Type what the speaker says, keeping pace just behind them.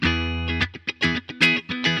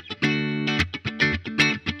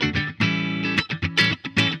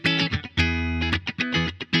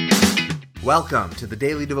Welcome to the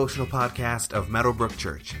daily devotional podcast of Meadowbrook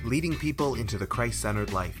Church, leading people into the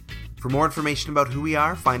Christ-centered life. For more information about who we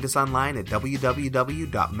are, find us online at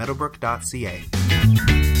www.meadowbrook.ca.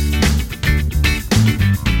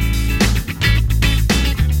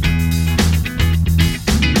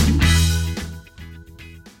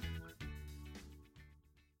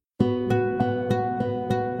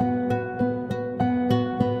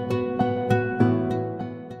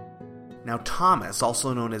 Now Thomas,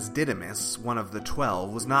 also known as Didymus, one of the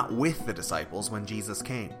 12, was not with the disciples when Jesus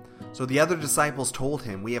came. So the other disciples told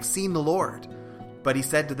him, "We have seen the Lord." But he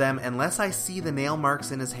said to them, "Unless I see the nail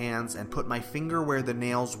marks in his hands, and put my finger where the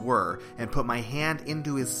nails were, and put my hand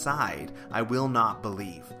into his side, I will not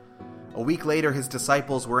believe." A week later his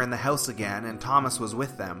disciples were in the house again, and Thomas was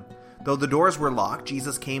with them. Though the doors were locked,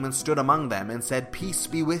 Jesus came and stood among them, and said, "Peace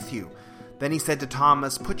be with you." Then he said to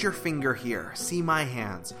Thomas, "Put your finger here, see my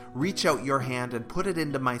hands. Reach out your hand and put it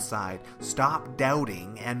into my side. Stop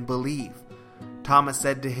doubting and believe." Thomas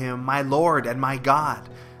said to him, "My Lord and my God."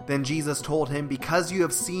 Then Jesus told him, "Because you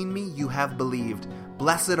have seen me, you have believed.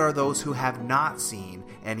 Blessed are those who have not seen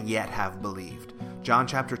and yet have believed." John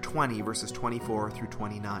chapter 20, verses 24 through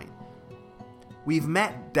 29. We've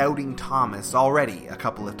met Doubting Thomas already a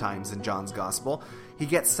couple of times in John's Gospel. He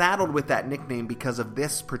gets saddled with that nickname because of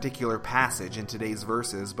this particular passage in today's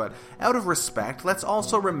verses, but out of respect, let's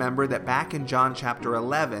also remember that back in John chapter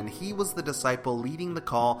 11, he was the disciple leading the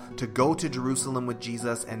call to go to Jerusalem with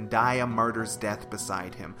Jesus and die a martyr's death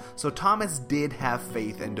beside him. So Thomas did have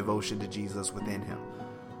faith and devotion to Jesus within him.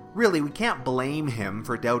 Really, we can't blame him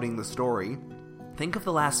for doubting the story. Think of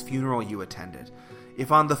the last funeral you attended. If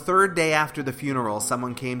on the third day after the funeral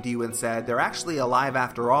someone came to you and said, "They're actually alive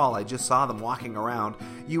after all, I just saw them walking around,"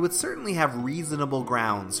 you would certainly have reasonable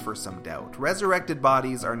grounds for some doubt. Resurrected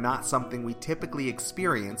bodies are not something we typically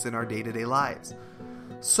experience in our day-to-day lives.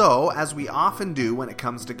 So, as we often do when it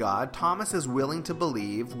comes to God, Thomas is willing to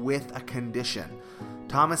believe with a condition.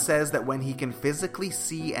 Thomas says that when he can physically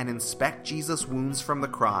see and inspect Jesus' wounds from the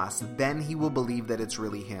cross, then he will believe that it's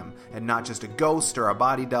really him, and not just a ghost or a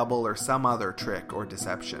body double or some other trick or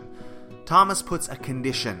deception. Thomas puts a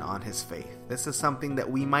condition on his faith. This is something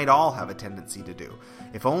that we might all have a tendency to do.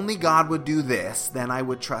 If only God would do this, then I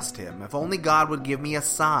would trust him. If only God would give me a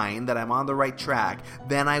sign that I'm on the right track,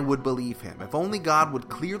 then I would believe him. If only God would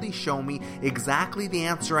clearly show me exactly the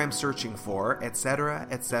answer I'm searching for, etc.,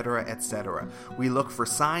 etc., etc. We look for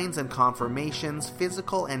signs and confirmations,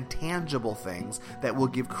 physical and tangible things that will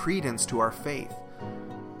give credence to our faith.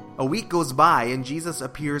 A week goes by and Jesus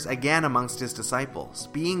appears again amongst his disciples.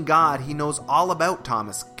 Being God, he knows all about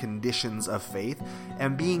Thomas' conditions of faith,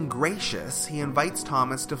 and being gracious, he invites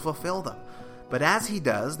Thomas to fulfill them. But as he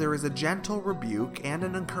does, there is a gentle rebuke and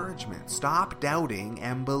an encouragement. Stop doubting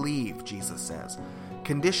and believe, Jesus says.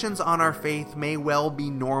 Conditions on our faith may well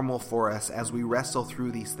be normal for us as we wrestle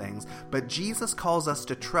through these things, but Jesus calls us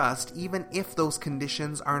to trust even if those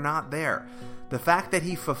conditions are not there. The fact that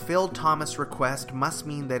he fulfilled Thomas' request must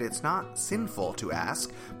mean that it's not sinful to ask,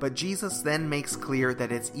 but Jesus then makes clear that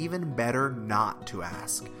it's even better not to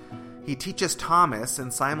ask. He teaches Thomas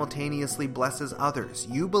and simultaneously blesses others.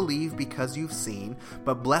 You believe because you've seen,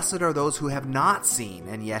 but blessed are those who have not seen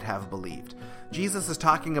and yet have believed. Jesus is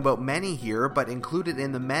talking about many here, but included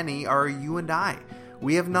in the many are you and I.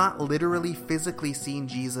 We have not literally physically seen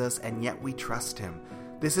Jesus, and yet we trust him.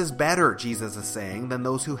 This is better, Jesus is saying, than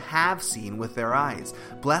those who have seen with their eyes.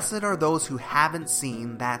 Blessed are those who haven't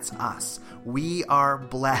seen, that's us. We are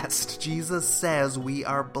blessed. Jesus says we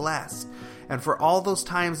are blessed. And for all those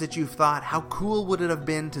times that you've thought, how cool would it have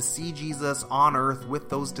been to see Jesus on earth with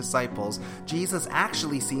those disciples, Jesus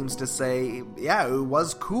actually seems to say, yeah, it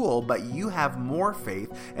was cool, but you have more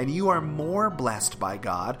faith and you are more blessed by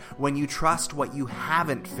God when you trust what you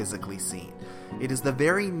haven't physically seen. It is the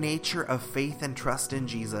very nature of faith and trust in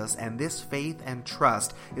Jesus, and this faith and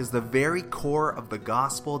trust is the very core of the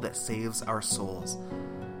gospel that saves our souls.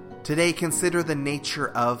 Today, consider the nature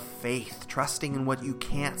of faith, trusting in what you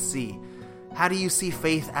can't see. How do you see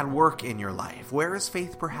faith at work in your life? Where is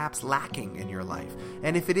faith perhaps lacking in your life?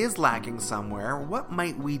 And if it is lacking somewhere, what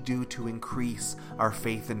might we do to increase our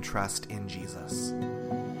faith and trust in Jesus?